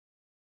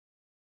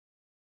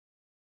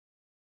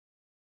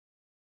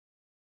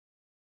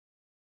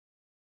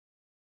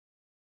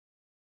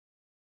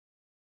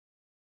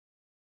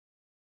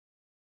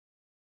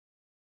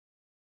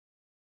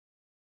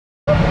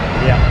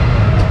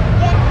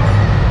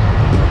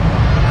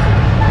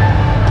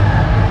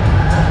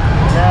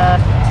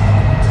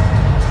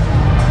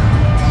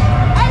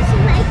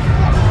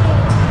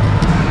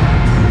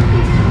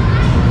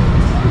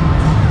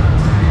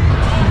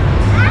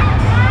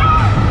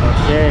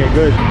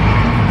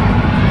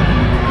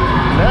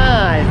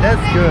Nice,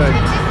 that's good.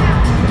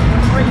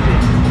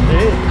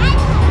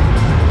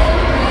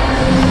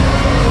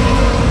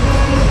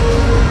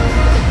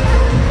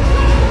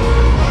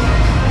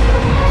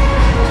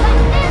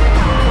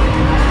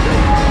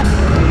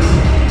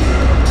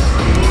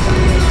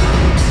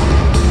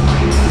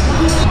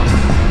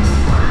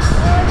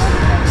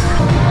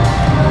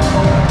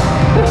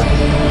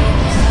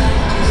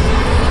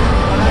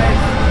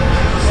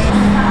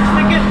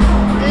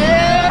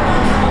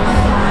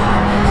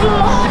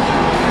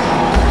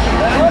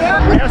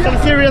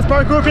 Serious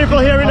parkour people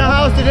here in the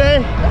house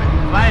today.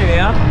 Fine,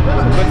 yeah?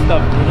 Some good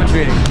stuff, good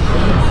training.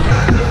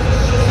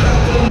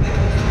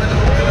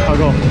 I'll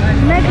go.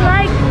 Make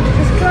like,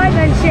 subscribe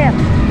and share.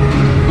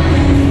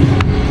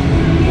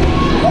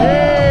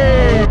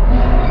 Hey!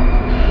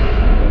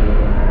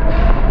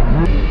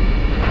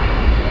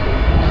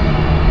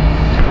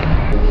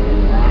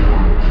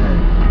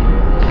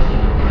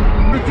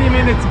 15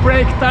 minutes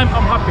break time,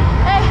 I'm happy.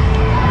 Hey,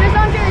 there's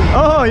Andre.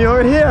 Oh,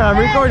 you're here. I'm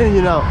recording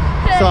you now.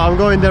 So I'm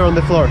going there on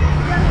the floor.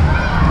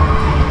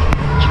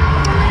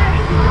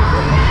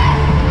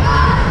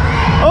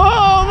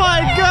 Oh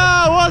my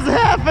God, what's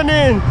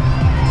happening?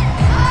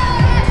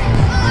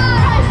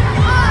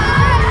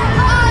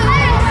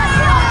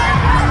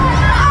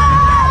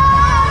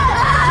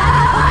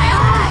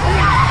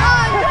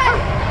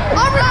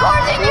 I'm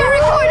recording, you're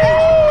recording.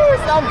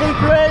 Something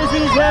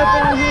crazy is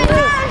happening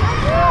here.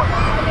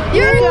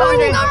 You're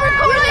recording, I'm recording.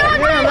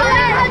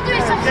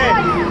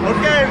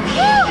 Okay.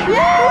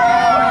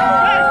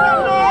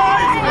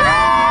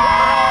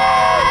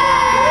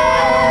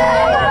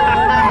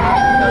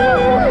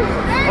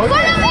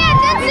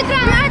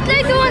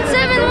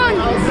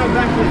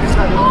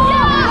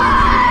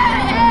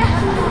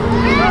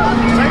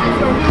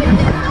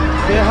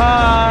 Say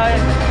hi.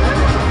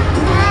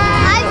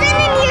 I've been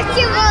in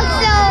YouTube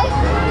also.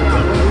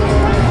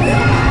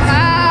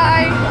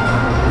 Hi.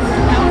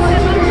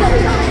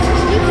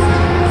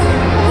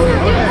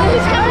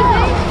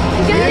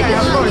 This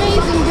is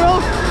amazing, bro.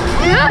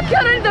 Look,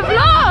 you're in the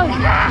vlog.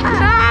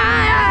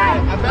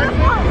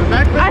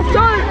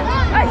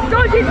 I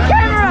stole his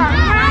camera.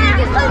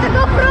 You stole the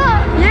GoPro.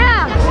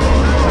 Yeah.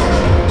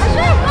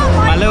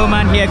 My little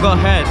man here got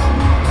hurt.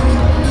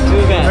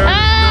 Too bad.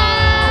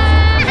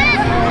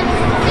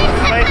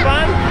 Quite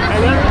fun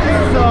and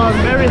everything, so I'm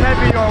very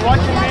happy you're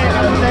watching me and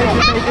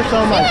thank you so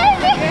much.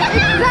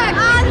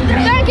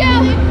 Thank you.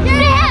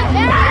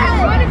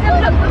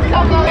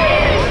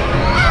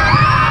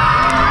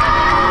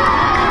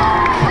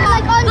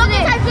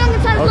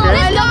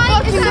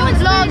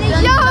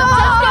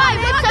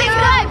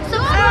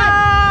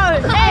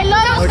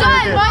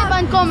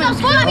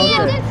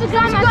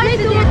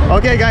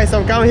 Okay guys,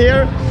 so come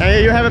here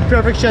and you have a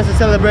perfect chance to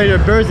celebrate your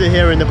birthday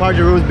here in the party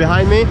rooms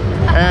behind me,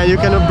 and you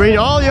can bring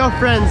all your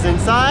friends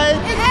inside.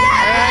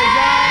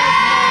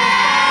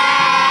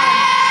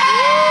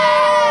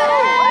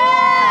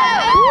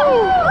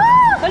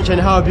 And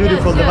how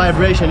beautiful the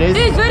vibration is.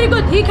 He's very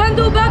good. He can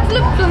do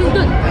backflip, so he's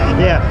good.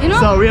 Yeah, you know?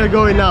 So we are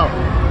going now.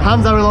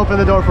 Hamza will open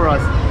the door for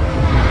us.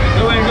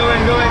 Go in,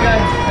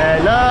 guys.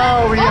 And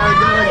now we are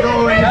gonna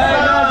go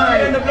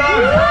inside. In the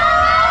vlog.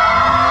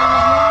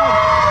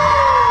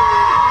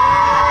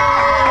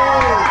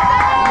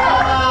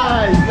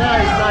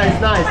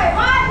 Nice.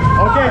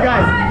 Okay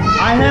guys,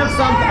 I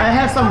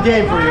have some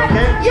game for you,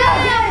 okay?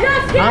 Yes.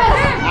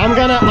 I'm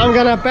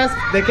gonna pass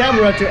the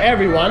camera to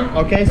everyone,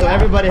 okay? So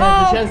everybody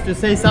has the chance to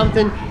say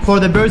something for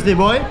the birthday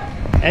boy.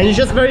 And it's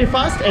just very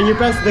fast and you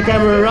pass the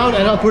camera around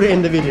and I'll put it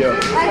in the video.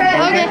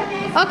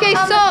 Okay,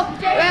 so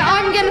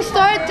I'm gonna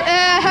start.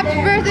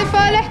 Happy birthday,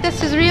 Faleh. That's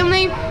his real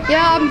name.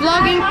 Yeah, I'm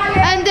vlogging.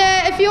 And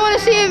if you wanna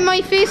see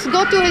my face,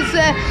 go to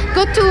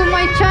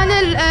my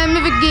channel,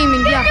 Mivik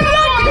Gaming. Yeah.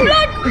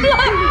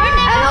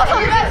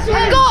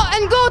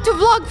 And go to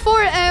vlog for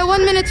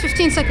 1 minute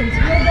 15 seconds.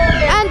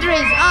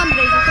 Andres.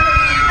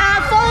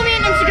 Follow me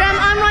on Instagram.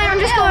 I'm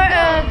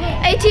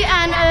Ryan_80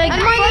 and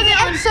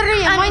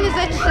mine is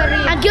H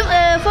Sarriya. And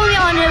follow me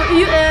on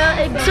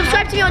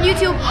subscribe to me on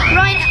YouTube.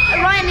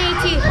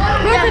 Ryan80.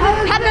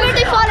 Happy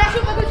birthday, Faleh.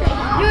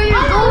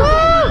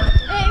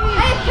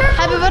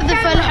 Happy birthday,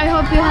 Faleh. I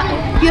hope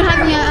you're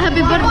having a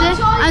happy birthday,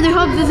 and I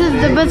hope this is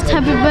the best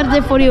happy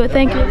birthday for you.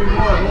 Thank you.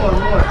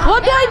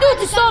 What do I do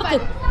to start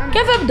it?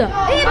 كيف ابدا؟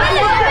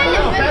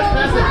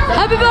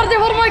 Happy birthday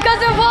for my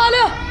cousin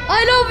Faleh.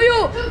 I love you.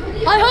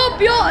 I hope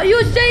you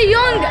stay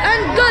young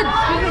and good.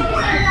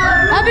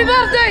 Happy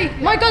birthday,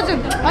 my cousin.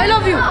 I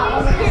love you.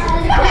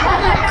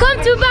 Come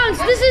to Bounce.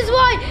 This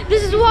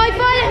is why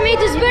Faleh made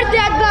his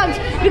birthday at Bounce,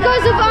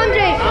 because of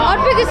Andre, our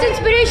biggest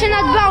inspiration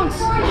at Bounce.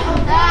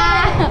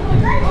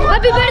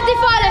 Happy birthday,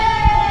 Faleh.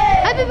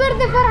 Happy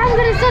birthday, Farah. I'm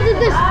gonna start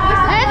this.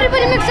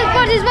 Everybody makes it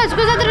parties veg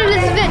because other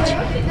is veg.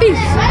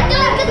 Peace.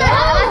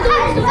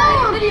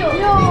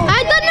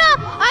 I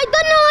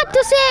don't know what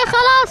to say.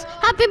 خلاص.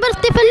 Happy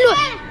birthday, Falluh.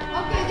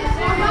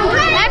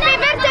 Happy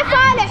birthday,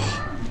 Faleh.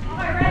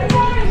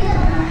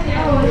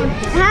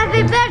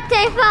 Happy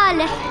birthday,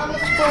 Faleh.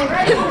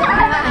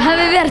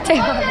 Happy birthday, Faleh.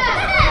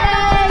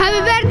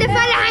 Happy birthday,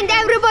 Faleh, and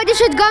everybody you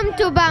should come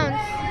to Bounce.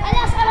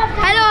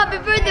 Hello, happy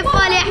birthday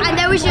Faleh, and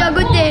I wish you a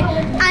good day.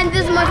 And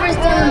this is my first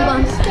time in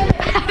Bounce.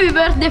 Happy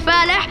birthday,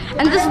 Faleh,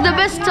 and this is the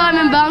best time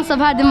in Bounce I've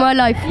had in my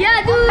life.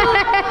 Yeah,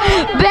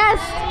 dude.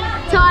 Best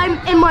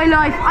time in my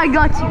life. I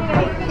got you.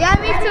 Yeah,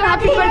 me too.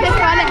 Happy birthday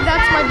Faleh.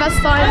 That's my best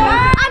time.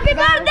 Happy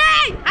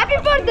birthday! Happy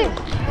birthday!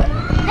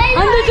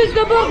 And this is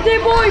the birthday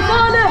boy,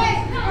 Faleh.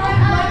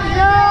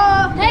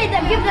 Hey,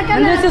 give the And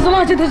camera. this is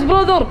Majid, his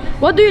brother.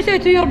 What do you say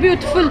to your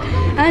beautiful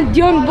and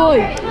young boy?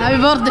 Happy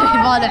birthday,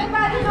 Faleh.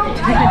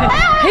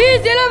 He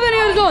is 11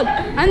 years old,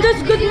 and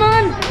this good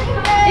man,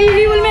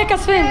 he will make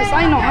us famous.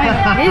 I know.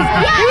 He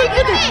will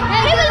put it.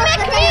 He will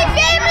make me